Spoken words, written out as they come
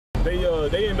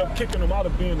they end up kicking him out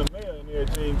of being the mayor and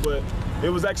everything. But it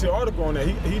was actually an article on that.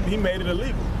 He made it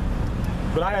illegal.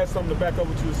 But I had something to back up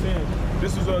what you were saying.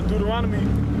 This was Deuteronomy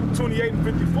 28 and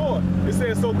 54. It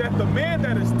says, so that the man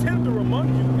that is tender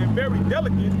among you and very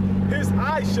delicate, his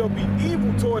eye shall be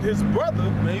evil toward his brother.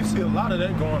 Man, you see a lot of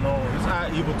that going on. His eye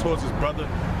evil towards his brother.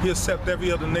 He accept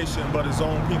every other nation but his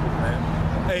own people,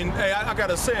 man. And hey, I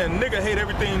gotta say, a nigga hate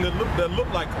everything that look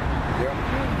like him.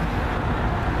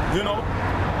 Yeah. You know?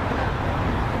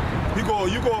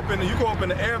 You go up in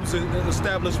the Arab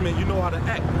establishment, you know how to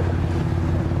act.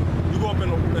 You go up in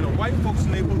a white folks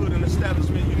neighborhood and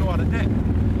establishment, you know how to act.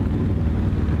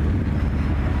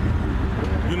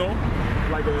 You know?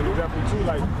 Like an example too,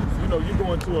 like, you know, you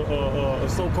go into a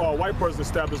so-called white person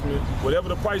establishment, whatever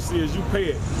the price is, you pay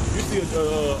it. You see a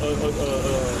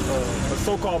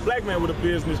so-called black man with a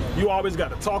business, you always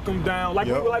got to talk him down. Like,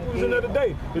 we was in there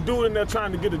today. The dude in there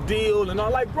trying to get a deal, and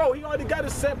I'm like, bro, he already got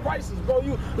his set prices, bro.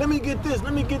 You let me get this,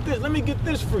 let me get this, let me get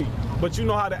this free. But you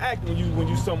know how to act when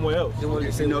you somewhere else. You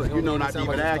know not to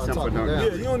even ask him for nothing.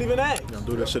 Yeah, you don't even act. You don't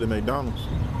do that shit at McDonald's.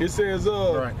 It says,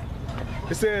 right.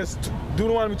 It says,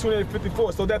 Deuteronomy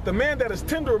 28:54, so that the man that is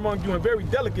tender among you and very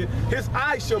delicate, his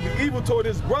eye shall be evil toward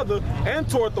his brother, and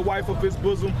toward the wife of his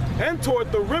bosom, and toward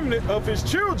the remnant of his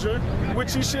children,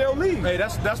 which he shall leave. Hey,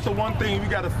 that's the one thing we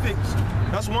gotta fix.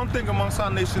 That's one thing amongst our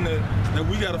nation that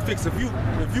we gotta fix. If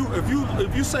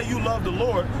you say you love the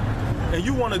Lord, and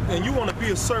you wanna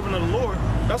be a servant of the Lord,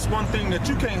 that's one thing that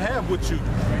you can't have with you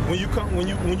when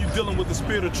you're dealing with the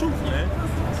spirit of truth, man.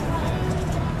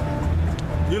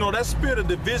 You know, that spirit of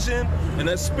division and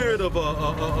that spirit of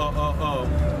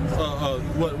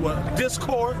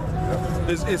discord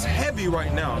is heavy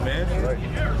right now, man.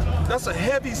 That's a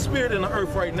heavy spirit in the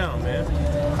earth right now, man.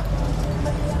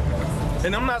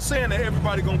 And I'm not saying that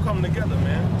everybody gonna come together,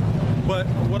 man. But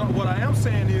what I am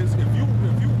saying is, if you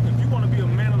want to be a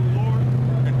man of the Lord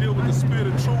and deal with the spirit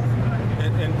of truth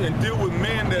and deal with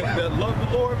men that love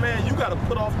the Lord, man, you got to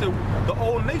put off the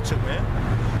old nature, man.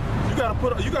 You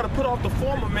gotta put off the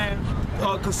former man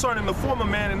concerning the former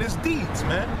man and his deeds,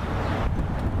 man.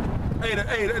 Hey,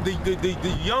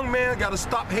 the young man gotta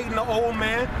stop hating the old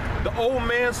man. The old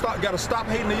man gotta stop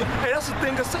hating the young. Hey, that's the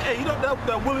thing to say. Hey, you know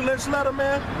that Willie Lynch letter,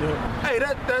 man? Yeah. Hey,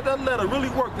 that letter really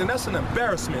worked, and that's an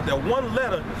embarrassment. That one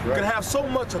letter can have so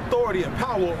much authority and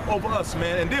power over us,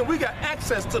 man. And then we got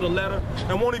access to the letter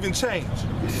and won't even change.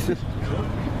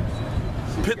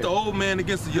 Pit the old man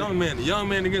against the young man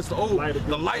against the old,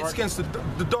 the lights against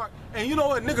the dark. And you know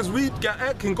what, niggas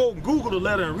can go Google the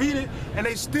letter and read it, and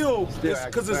they still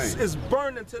because it's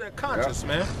burned into their conscience,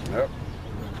 man. Yep.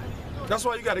 That's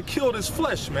why you got to kill this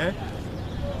flesh, man.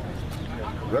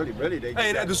 Really,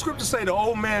 hey, the scriptures say the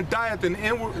old man dieth and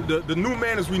the new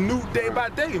man is renewed day by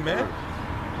day, man.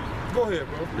 Go ahead,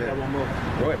 bro. Yeah.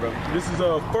 Go ahead, bro. This is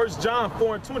 1 John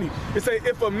 4:20. It says,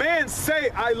 if a man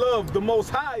say, I love the Most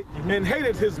High, and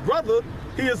hated his brother,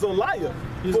 he is a liar.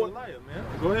 He's a liar, man.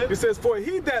 Go ahead. It says, for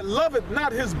he that loveth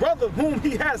not his brother whom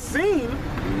he has seen,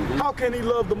 how can he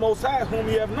love the Most High whom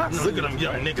he have not seen? Look at them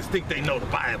young niggas think they know the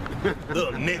Bible.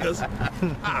 Little niggas.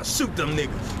 I'll shoot them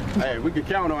niggas. Hey, we can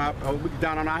count on we can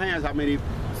down on our hands how many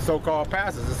so-called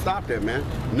pastors have stopped that, man.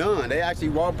 None. They actually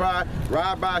walk by,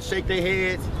 ride by, shake their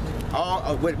heads,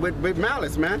 all with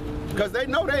malice, man. Because they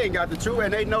know they ain't got the truth,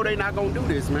 and they know they not gonna do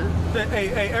this, man.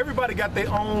 Hey, everybody got their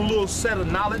own little set of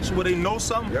knowledge where they know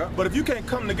something. Yeah. But if you can't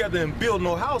come together and build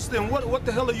no house, then what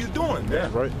the hell are you doing,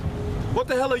 man? Yeah, right. What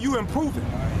the hell are you improving?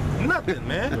 Nothing,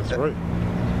 man. That's right.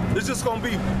 It's just gonna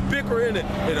be bickering and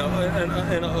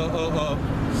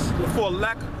for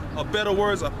lack of better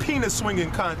words, a penis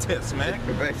swinging contest, man.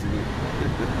 Basically.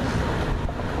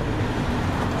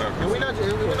 And we're not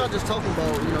just talking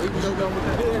about, you know, even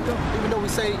though we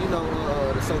say, you know,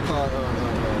 the so-called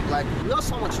black, we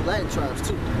also want you Latin tribes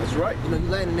too. That's right. You know, you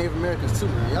Latin and Native Americans too,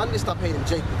 man. Y'all need to stop hating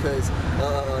Jake because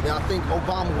y'all think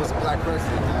Obama was a black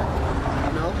person.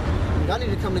 You know? Y'all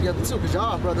need to come together too, because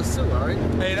y'all are brothers too, all right?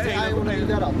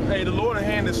 Hey, the Lord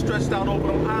hand is stretched out over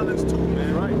them islands too,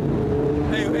 man. Right.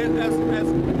 Hey, as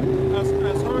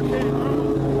Hurricane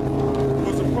Irma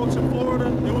was approaching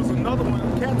Florida, there was another one,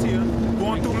 Katia,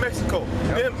 going through Mexico.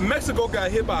 Yep. Then Mexico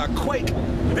got hit by a quake,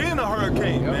 then a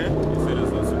hurricane, man. He said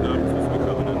it's a tsunami supposed to be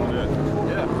coming into that.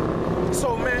 Yeah.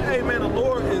 So, man, hey, man, the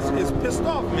Lord is pissed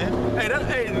off, man. Hey,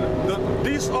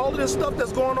 all of this stuff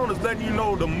that's going on is letting you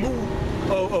know the mood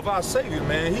of our Savior,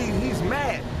 man. He's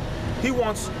mad. He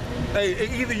wants, hey,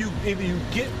 either you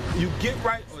get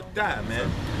right or die, man.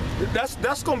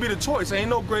 That's gonna be the choice. Ain't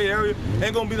no gray area.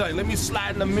 Ain't gonna be like, let me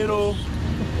slide in the middle.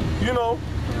 You know,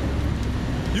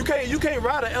 you can't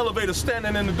ride an elevator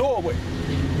standing in the doorway.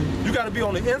 You You got to be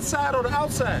on the inside or the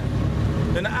outside.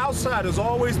 And the outside is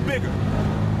always bigger.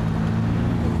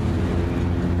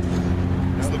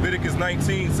 It's Leviticus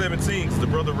 19:17. The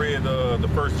brother read the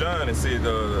 1 John and said,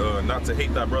 not to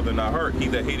hate thy brother in thy heart. He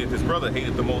that hateth his brother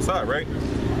hateth the Most High, right?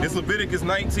 It's Leviticus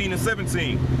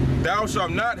 19:17. Thou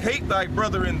shalt not hate thy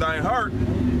brother in thy heart.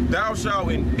 Thou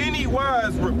shalt in any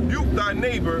wise rebuke thy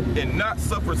neighbor and not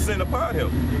suffer sin upon him.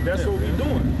 That's what we're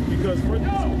doing. Because for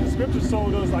the scripture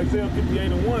told us, Isaiah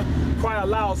 58:1, cry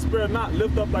aloud, spare not,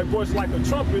 lift up thy voice like a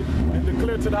trumpet, and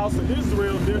declare to the house of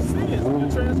Israel their sins and their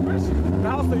transgressions. The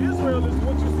house of Israel is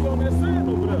what you see on that sand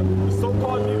over there. The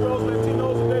so-called Negroes,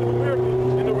 Latinos, and Native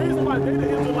Americans. And the reason why they're the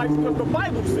Israelites is because the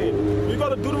Bible said it. You go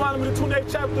to Deuteronomy the 28th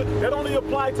chapter, that only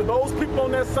applies to those people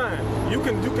on that sign. You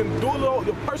can do a little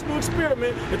your personal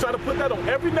experiment and try to put that on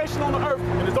every nation on the earth,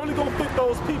 and it's only gonna fit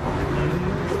those people.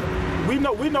 We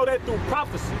know that through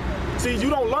prophecy. See, you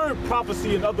don't learn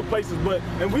prophecy in other places,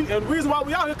 and the reason why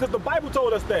we out here, because the Bible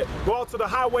told us that. Go out to the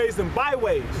highways and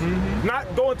byways,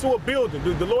 not go into a building.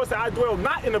 The Lord said, I dwell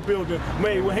not in a building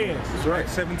made with hands. That's right,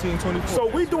 17:24. So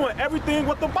we doing everything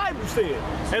what the Bible said.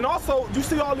 And also, you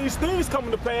see all these things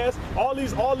coming to pass, all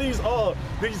these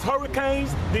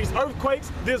hurricanes, these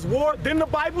earthquakes, this war. Didn't the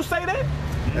Bible say that?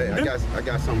 Hey, I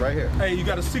got something right here. Hey, you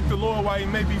got to seek the Lord while he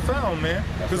may be found, man.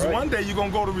 Because one day you're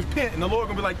going to go to repent, and the Lord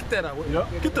going to be like, get that away.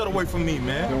 Get that away from me,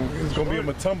 man. It's gonna be a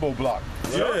Matumbo block.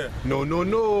 Yeah. No,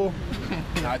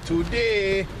 not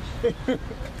today.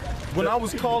 When I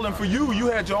was calling for you, you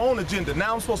had your own agenda.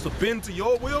 Now I'm supposed to bend to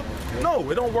your will?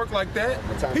 No, it don't work like that.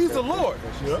 He's the Lord.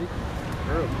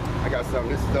 I got something.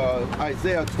 This is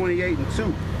Isaiah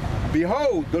 28:2.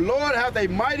 Behold, the Lord hath a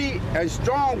mighty and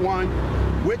strong one,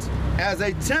 which as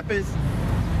a tempest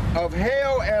of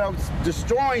hail and of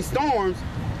destroying storms,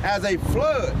 as a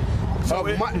flood. So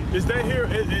is that here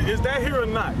or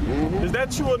not? Is that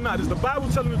true or not? Is the Bible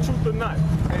telling the truth or not?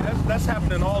 Hey, that's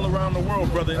happening all around the world,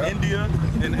 brother. In India,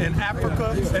 in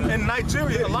Africa, and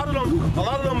Nigeria. A lot of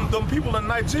them people in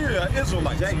Nigeria are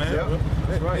Israelites, man.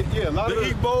 That's right. Yeah, a lot of the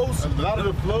Igbos, a lot of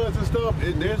the floods and stuff.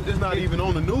 It's not even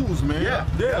on the news, man. Yeah.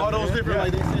 All those different,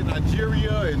 like they said,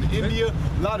 Nigeria and India.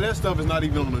 A lot of that stuff is not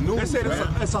even on the news. They said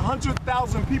it's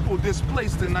 100,000 people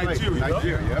displaced in Nigeria.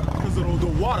 Because of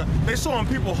the water. They showing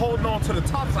people holding on to the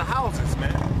tops of houses,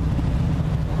 man.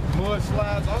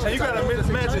 Mudslides. And you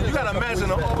gotta imagine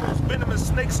all those venomous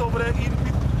snakes over there eating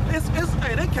people.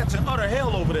 Hey, they catching utter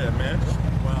hell over there, man.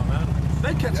 Wow, man.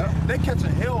 They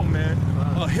catching hell, man.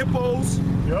 Hippos.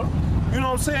 Yeah. You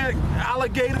know what I'm saying?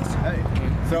 Alligators. Hey,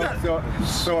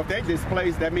 so if they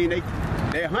displaced, that mean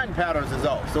their hunting patterns is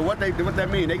off. So what that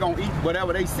mean? They gonna eat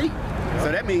whatever they see.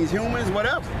 So that means humans,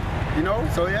 whatever. You know.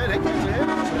 So yeah, they catch hell,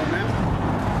 man.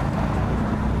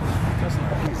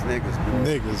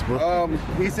 Niggas, bro.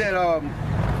 He said,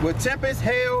 with tempest,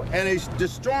 hail, and a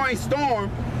destroying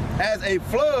storm, as a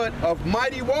flood of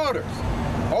mighty waters,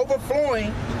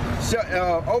 overflowing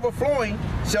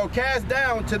shall cast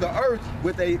down to the earth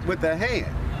with a hand.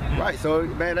 Right. So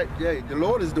man, the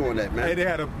Lord is doing that, man. Hey, they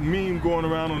had a meme going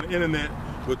around on the internet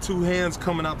with two hands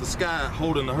coming out the sky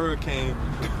holding a hurricane,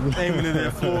 aiming it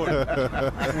at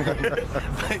Florida.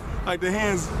 like the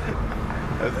hands.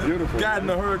 That's beautiful. Guiding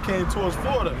the hurricane towards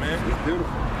Florida, man. It's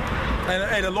beautiful.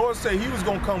 And the Lord said he was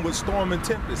going to come with storm and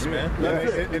tempest, man.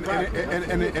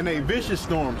 And they vicious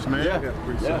storms, man. Yeah.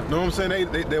 Know what I'm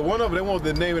saying? They want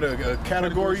the name of a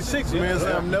category 6, man.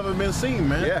 So I've never been seen,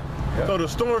 man. Yeah. So the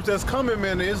storms that's coming,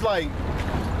 man, it's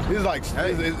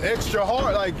extra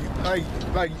hard. Like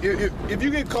if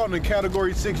you get caught in a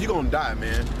category 6, you're gonna die,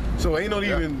 man. So ain't no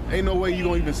way you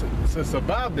gonna even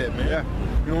survive that, man. Yeah.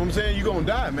 You know what I'm saying? You're gonna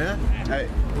die, man. Hey.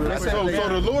 So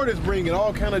the Lord is bringing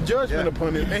all kind of judgment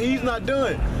upon him, and he's not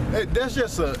done. That's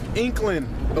just an inkling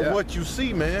of what you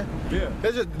see, man. Yeah.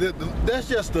 That's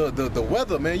just the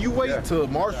weather, man. You wait till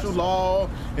martial law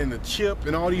and the chip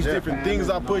and all these different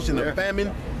things I push and the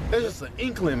famine. That's just an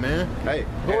inkling, man. Hey.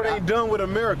 Lord ain't done with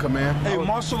America, man. Hey,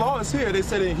 martial law is here. They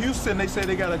said in Houston, they say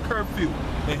they got a curfew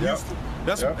in Houston.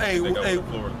 That's they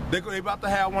about to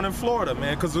have one in Florida,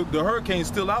 man, because the hurricane's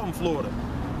still out in Florida.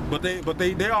 But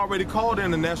they already called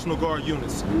in the National Guard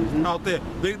units out there.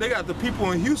 They got the people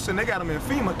in Houston. They got them in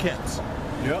FEMA camps.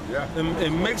 Yep.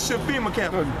 And makeshift FEMA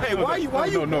camp. Hey, why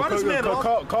this man?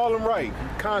 Call them right.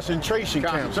 Concentration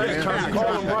camps. Call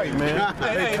them right, man.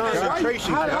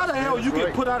 Concentration camps. How the hell you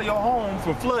get put out of your home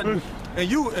for flooding, and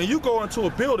you go into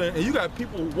a building and you got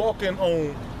people walking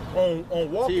on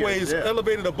walkways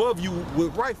elevated above you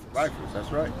with rifles. Rifles,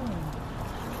 that's right.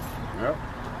 Yep.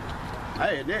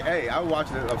 Hey, I was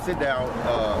watching a sit-down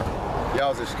Yeah, I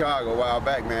was in Chicago a while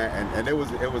back, man, and it was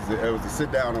a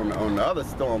sit down on the other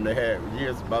storm they had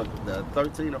years about the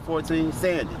 13 or 14,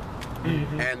 Sandy,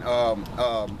 and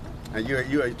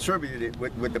you attributed it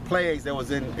with the plagues that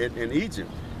was in Egypt.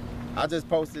 I just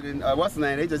posted in what's the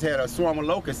name? They just had a swarm of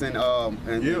locusts in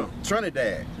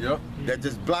Trinidad. Yep. That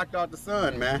just blocked out the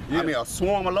sun, man. I mean, a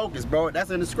swarm of locusts, bro.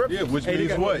 That's in the scripture. Yeah, which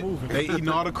means what? They eating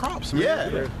all the crops, man.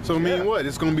 Yeah. So mean what?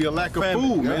 It's gonna be a lack of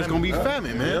food, man. It's gonna be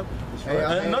famine, man.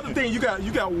 And another thing, you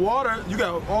got water, you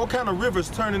got all kind of rivers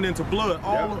turning into blood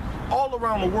all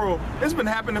around the world. It's been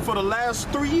happening for the last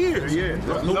 3 years.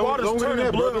 The water's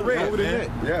turning blood red,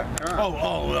 man. Yeah.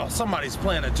 Oh, somebody's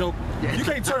playing a joke. You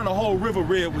can't turn the whole river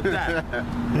red with that.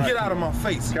 Get out of my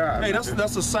face. Hey,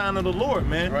 that's a sign of the Lord,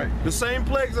 man. Right. The same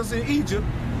plagues that's in Egypt,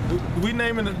 we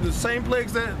naming the same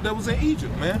plagues that was in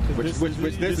Egypt, man. Which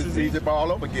this is Egypt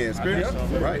all over again, spiritual.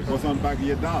 Right. What's on the back of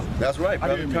your dollar? That's right,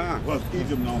 brother. Khan. What's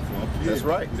Egypt known for? That's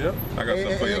right. Yep. I got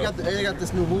something for you. They got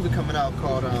this new movie coming out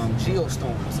called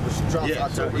Geostorms, which drops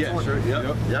October 20th. Sure.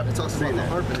 Yep. It talks about the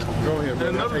harping. Go ahead, brother.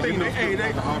 Another thing,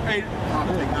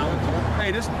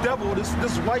 this devil,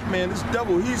 this white man, this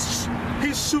devil, he's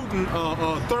shooting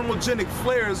thermogenic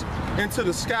flares into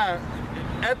the sky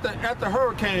at the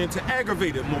hurricane to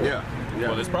aggravate it more. Yeah.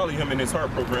 Well, it's probably him in his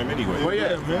heart program anyway. Well,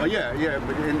 yeah, man. yeah.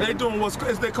 But They doing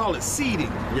they call it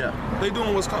seeding. Yeah. They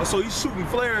doing what's called, so he's shooting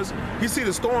flares. He see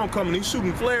the storm coming, he's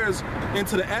shooting flares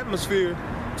into the atmosphere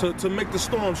to make the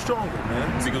storm stronger,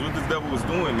 man. See, because what this devil was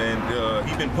doing, man,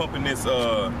 he's been pumping this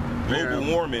global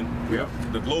warming,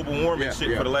 the global warming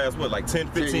shit for the last, what, like 10,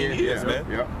 15 years, man?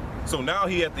 Yeah. So now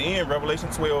he at the end, Revelation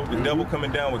 12, the devil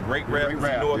coming down with great wrath, he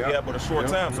had but a short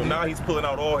time. So now he's pulling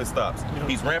out all his stops.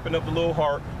 He's ramping up the little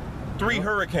heart. 3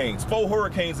 hurricanes, 4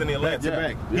 hurricanes in the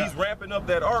Atlantic. He's ramping up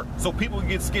that arc so people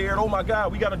get scared. Oh my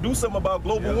God, we got to do something about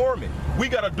global warming. We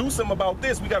got to do something about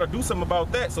this. We got to do something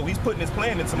about that. So he's putting his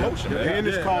plan into motion. And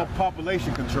it's called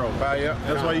population control.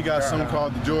 That's why you got something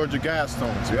called the Georgia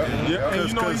Guidestones.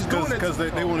 Because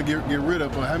they want to get rid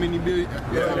of how many billion?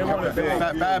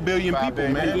 5 billion people,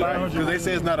 man. Because they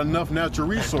say it's not enough natural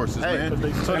resources, man.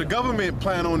 So the government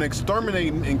plan on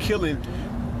exterminating and killing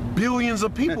billions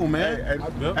of people, man.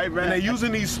 And they're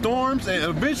using these storms, and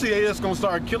eventually they're just gonna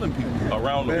start killing people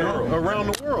around the world.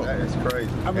 Around the world. That's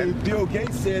crazy. I mean, Bill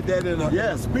Gates said that in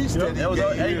a speech that he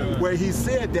gave, where he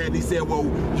said that, he said, well,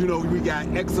 you know, we got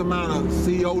X amount of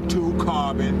CO2,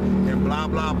 carbon, and blah,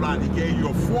 blah, blah. And he gave you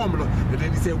a formula, and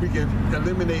then he said we can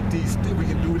eliminate these, we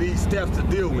can do these steps to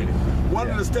deal with it. One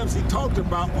of the steps he talked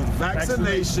about was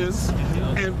vaccinations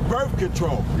and birth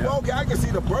control. Well, okay, I can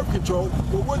see the birth control,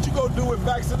 but what you gonna do with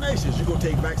vaccinations? You gonna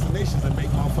take vaccinations and make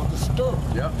motherfuckers stir.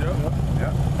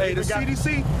 Hey, the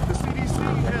CDC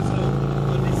has a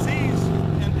disease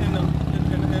in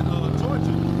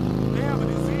Georgia. They have a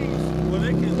disease where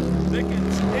they can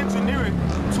engineer it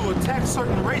to attack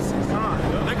certain races.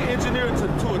 They can engineer it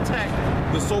to attack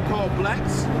the so-called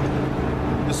blacks,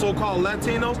 the so-called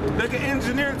Latinos. They can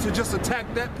engineer it to just attack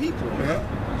that people.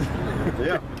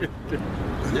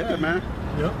 Yeah, man.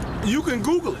 You can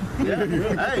Google it.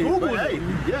 Hey, Google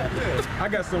I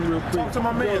got some real quick. Talk to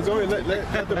my man. Go ahead,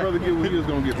 let the brother get what he was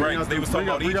gonna get. Right, they was talking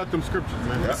about Egypt. We got them scriptures,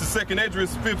 man. This is 2nd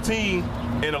Esdras 15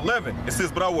 and 11. It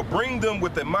says, but I will bring them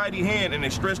with a mighty hand, and they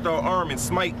stretched our arm and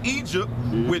smite Egypt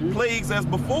with plagues as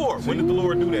before. When did the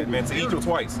Lord do that, man? To Egypt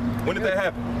twice. When did that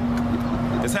happen?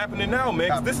 It's happening now, man,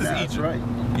 'cause this is Egypt. Right.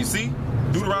 You see?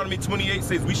 Deuteronomy 28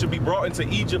 says we should be brought into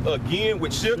Egypt again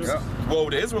with ships. Well,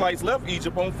 the Israelites left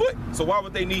Egypt on foot, so why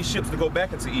would they need ships to go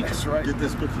back into Egypt? That's right. Get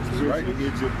this scripture. Right.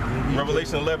 Egypt.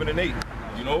 Revelation 11 and 8,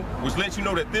 you know, which lets you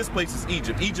know that this place is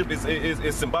Egypt. Egypt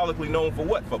is symbolically known for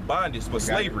what? For bondage, for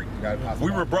slavery. We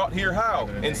were brought here how?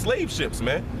 In slave ships,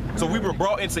 man. So we were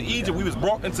brought into Egypt. We was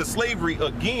brought into slavery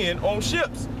again on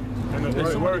ships. And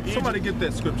Somebody get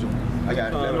that scripture. I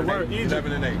got it. the word Egypt,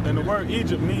 11 and 8. And the word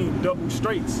Egypt means double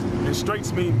straits, and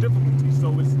straits mean difficulty,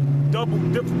 so it's double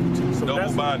difficulty. So Double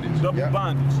that's bondage. Double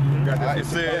bondage. It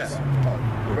says,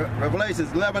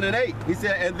 Revelations 11 and 8. He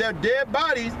said, and their dead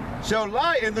bodies shall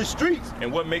lie in the streets.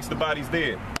 and what makes the bodies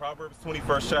dead? Proverbs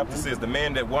 21st chapter says, the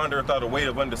man that wandereth out the way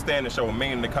of understanding shall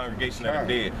remain in the congregation of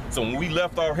the dead. So when we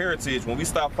left our heritage, when we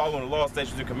stopped following the law,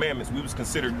 statutes, and commandments, we was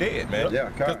considered dead, man.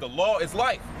 Because the law is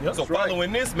life. So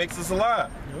following this makes us alive.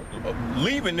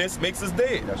 Leaving this makes us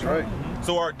dead. That's right.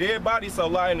 So our dead bodies shall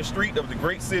lie in the street of the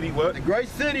great city. What? The great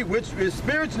city, which is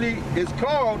spiritually is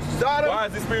called Sodom. Why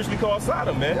is it spiritually called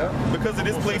Sodom, man? Yeah. Because of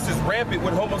this place is rampant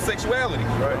with homosexuality.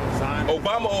 Right.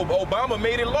 Obama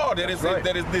made it law that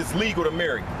it's legal to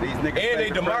marry. And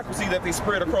a democracy that they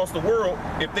spread across the world.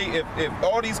 If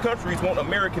all these countries want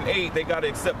American aid, they gotta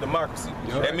accept democracy.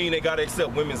 Right. That means they gotta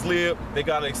accept women's lib. They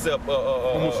gotta accept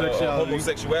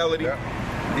homosexuality. Yeah.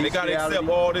 They gotta accept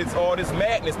all this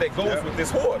madness that goes with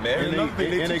this whore, man. And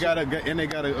they gotta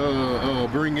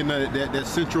bring in that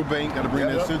central bank. Gotta bring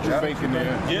that central bank in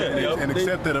there. And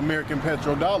accept that American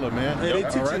petrodollar, man. They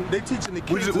teaching the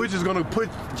kids, which is gonna put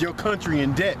your country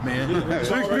in debt, man. It's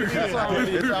already,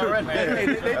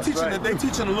 man. They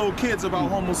teaching the little kids about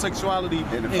homosexuality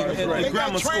in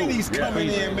grammar school. Trainees coming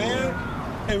in, man.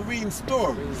 And reading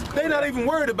stories. They not even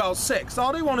worried about sex.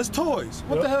 All they want is toys.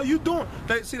 What the hell you doing?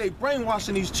 They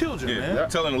brainwashing these children, man.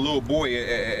 Telling a little boy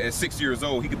at 6 years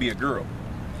old he could be a girl.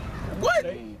 What?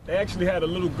 They actually had a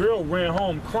little girl ran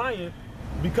home crying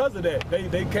because of that.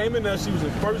 They came in there, she was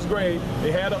in first grade.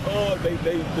 They had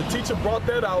the teacher brought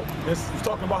that out and was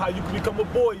talking about how you can become a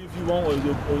boy if you want,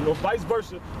 or vice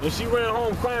versa. And she ran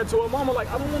home crying to her mama like,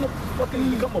 I don't want to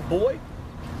fucking become a boy.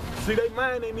 See, they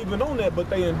mind ain't even on that, but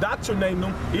they indoctrinate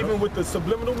them, even with the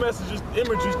subliminal messages,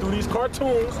 images through these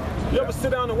cartoons. You ever sit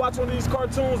down and watch one of these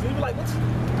cartoons and you be like, what's...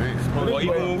 Well,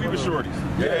 even when we were shorties,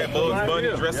 they had Bugs Bunny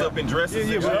dress up in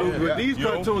dresses. But these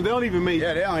cartoons, they don't even make.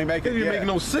 Yeah, they don't even make. They don't even make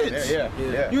no sense. Yeah.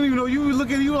 You don't even know. You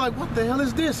look at it, you like, what the hell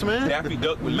is this, man? Daffy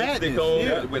Duck with lipstick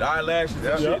on, with eyelashes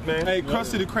and shit, man. Hey,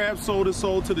 Krusty the Krab sold his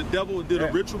soul to the devil and did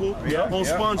a ritual on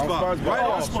SpongeBob. Right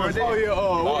on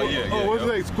SpongeBob. What's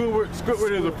his name?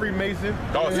 Squidward is a Freemason.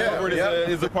 Oh, Squidward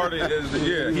is a part of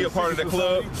he a part of the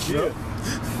club.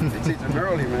 They teach them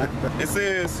early, man. It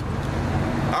says,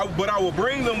 but I will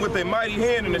bring them with a mighty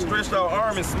hand and a stretched out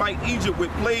arm and smite Egypt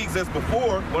with plagues as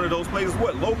before. One of those plagues is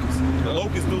what? Locusts. The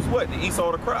locusts do what? They eat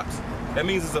all the crops. That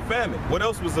means it's a famine. What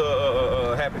else was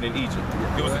happening in Egypt?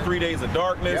 It was the 3 days of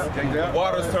darkness. The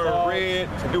waters turned red.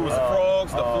 It was the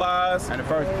frogs, the flies. And the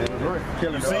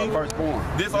firstborn.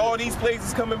 All these plagues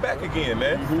is coming back again,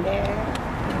 man.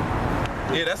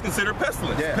 Yeah, that's considered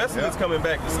pestilence. Pestilence coming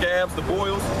back. The scabs, the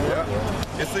boils.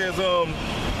 It says,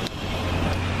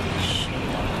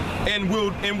 and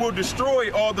will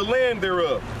destroy all the land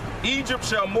thereof. Egypt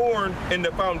shall mourn, and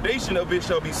the foundation of it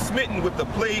shall be smitten with the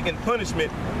plague and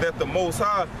punishment that the Most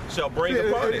High shall bring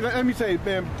upon it. Let me say,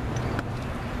 man,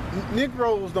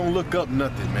 Negroes don't look up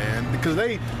nothing, man, because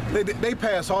they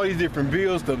pass all these different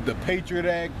bills, the Patriot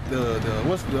Act,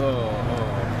 what's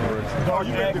all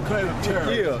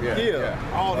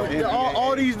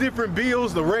these different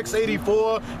bills, the Rex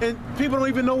 84, and people don't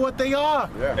even know what they are.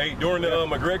 Hey, during the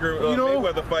McGregor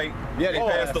Mayweather fight, they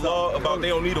passed the law about they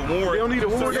don't need a warrant. They don't need a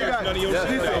warrant.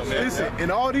 Listen, and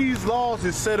all these laws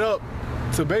is set up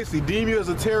to basically deem you as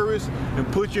a terrorist and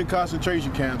put you in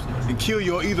concentration camps and kill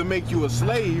you, or either make you a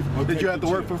slave that you have to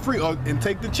work for free, and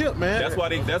take the chip, man. That's why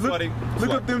they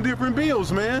look up them different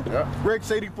bills, man. Rex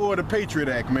 84, the Patriot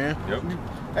Act, man.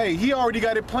 Hey, he already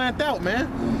got it planned out, man.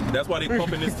 That's why they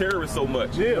pumping this terrorist so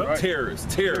much.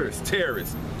 Terrorists.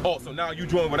 Oh, so now you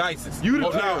join with ISIS.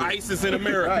 Now ISIS in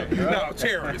America. Now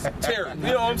terrorists. You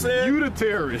know what I'm saying? You the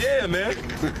terrorist. Yeah, man.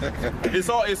 It's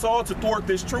all to thwart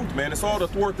this truth, man. It's all to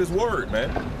thwart this word, man.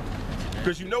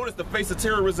 Because you notice the face of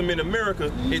terrorism in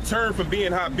America, it turned from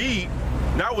being Habib,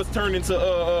 now it's turned into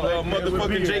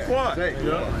motherfucking Jaquan.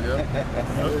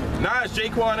 Now it's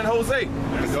Jaquan and Jose. You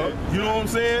know what I'm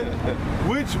saying?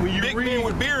 Which when you big read men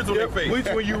with beards on their face. Which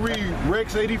when you read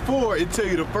Rex 84, it tell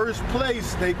you the first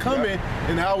place they come in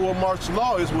our martial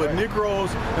law is where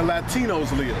Negroes and Latinos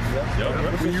live.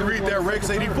 When you read that Rex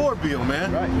 84 bill,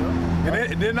 man.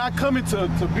 And they're not coming to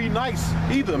be nice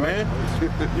either, man.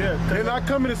 They're not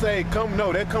coming to say, come,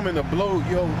 no, they're coming to blow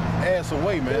your ass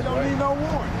away, man. They don't need no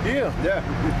warrant.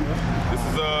 This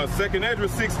is 2nd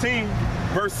Esdras 16,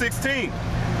 verse 16.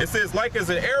 It says, like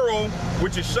as an arrow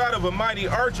which is shot of a mighty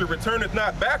archer returneth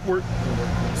not backward.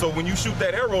 So when you shoot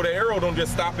that arrow don't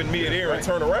just stop in midair and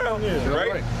turn around,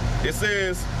 right? It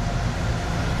says,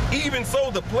 even so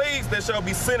the plagues that shall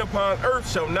be sent upon earth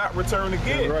shall not return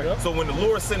again. So when the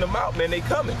Lord send them out, man, they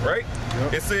coming, right?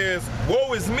 It says,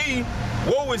 woe is me,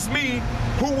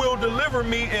 who will deliver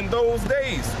me in those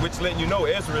days? Which let you know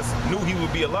Esdras knew he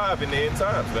would be alive in the end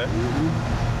times, man.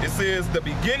 It says, the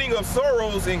beginning of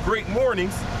sorrows and great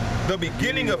mournings, the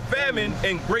beginning of famine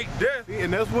and great death.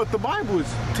 And that's what the Bible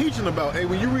is teaching about. Hey,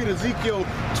 when you read Ezekiel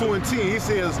 2:10, he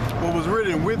says, what was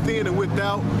written within and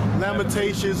without,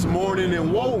 lamentations, mourning,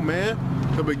 and woe, man.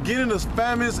 The beginning of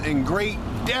famines and great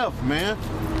death, man.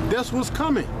 That's what's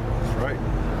coming. Right.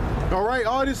 All right,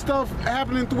 all this stuff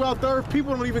happening throughout the earth.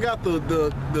 People don't even got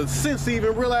the sense to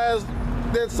even realize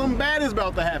that something bad is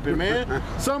about to happen, man.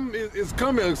 Something is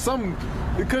coming. Some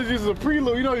because it's a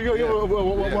prelude. You know,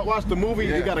 you watch the movie.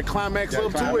 You got a climax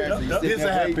up to it. This'll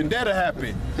happen. That'll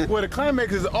happen. Well, the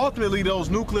climax is ultimately those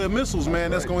nuclear missiles,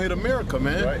 man. That's gonna hit America,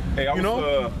 man. Right. Hey,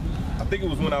 I think it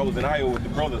was when I was in Iowa with the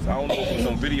brothers. I don't know if it was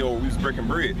some video where we was breaking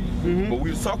bread, but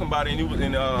we was talking about it,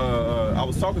 and I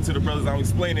was talking to the brothers. I was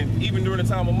explaining even during the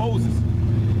time of Moses.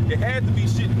 It had to be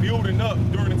shit building up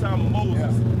during the time of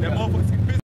Moses. That